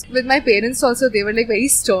with my parents also, they were like very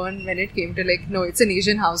stern when it came to like, no, it's an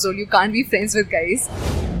Asian household, you can't be friends with guys.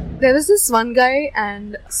 There was this one guy,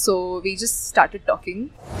 and so we just started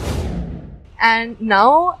talking. And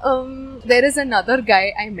now there is another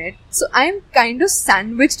guy I met. So I'm kind of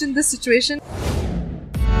sandwiched in this situation.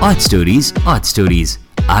 Odd Stories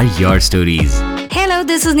are your stories. Hello,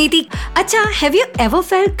 this is Neeti. Acha, have you ever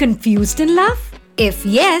felt confused in love? If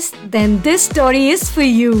yes, then this story is for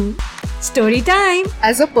you. Story time.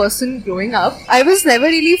 As a person growing up, I was never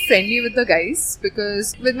really friendly with the guys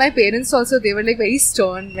because with my parents also, they were like very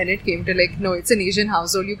stern when it came to like, no, it's an Asian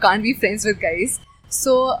household, you can't be friends with guys.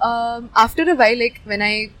 So after a while, like when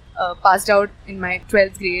I passed out in my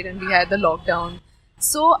 12th grade and we had the lockdown,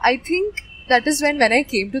 so I think that is when I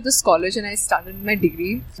came to this college and I started my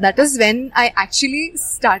degree. That is when I actually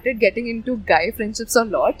started getting into guy friendships a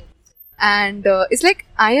lot. And it's like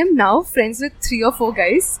I am now friends with 3 or 4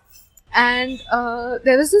 guys. And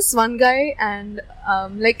there was this one guy, and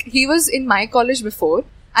like he was in my college before.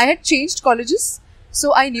 I had changed colleges,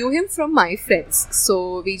 so I knew him from my friends.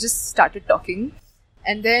 So we just started talking.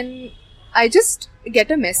 And then I just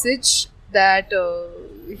get a message that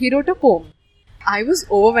he wrote a poem. I was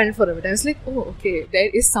overwhelmed for a bit. I was like, oh, okay, there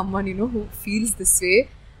is someone, who feels this way.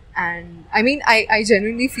 And I mean, I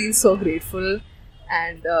genuinely feel so grateful.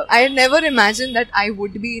 And I had never imagined that I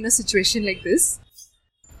would be in a situation like this.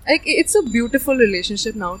 Like, it's a beautiful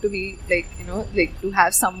relationship now to be like, like to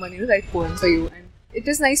have someone, write poems for you. And it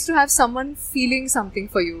is nice to have someone feeling something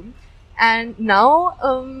for you. And now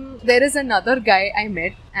there is another guy I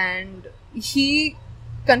met, and he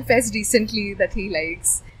confessed recently that he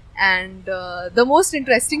likes. And the most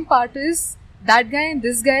interesting part is that guy and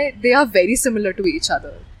this guy, they are very similar to each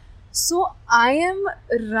other. So I am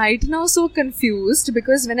right now so confused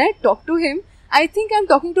because when I talk to him, I think I'm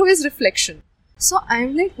talking to his reflection. So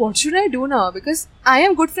I'm like, what should I do now? Because I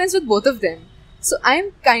am good friends with both of them. So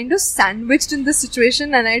I'm kind of sandwiched in this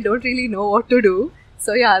situation and I don't really know what to do.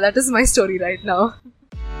 So yeah, that is my story right now.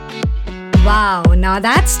 Wow, now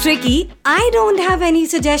that's tricky. I don't have any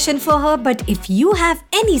suggestion for her, but if you have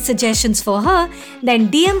any suggestions for her, then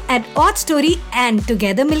DM at Odd Story and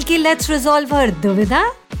together milke let's resolve her duvida.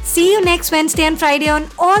 See you next Wednesday and Friday on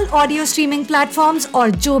all audio streaming platforms और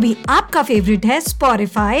जो भी आपका favorite है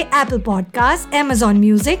Spotify, Apple Podcasts, Amazon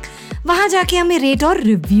Music, वहाँ जाके हमें rate और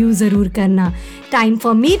review जरूर करना. Time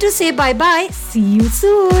for me to say bye bye. See you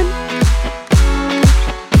soon.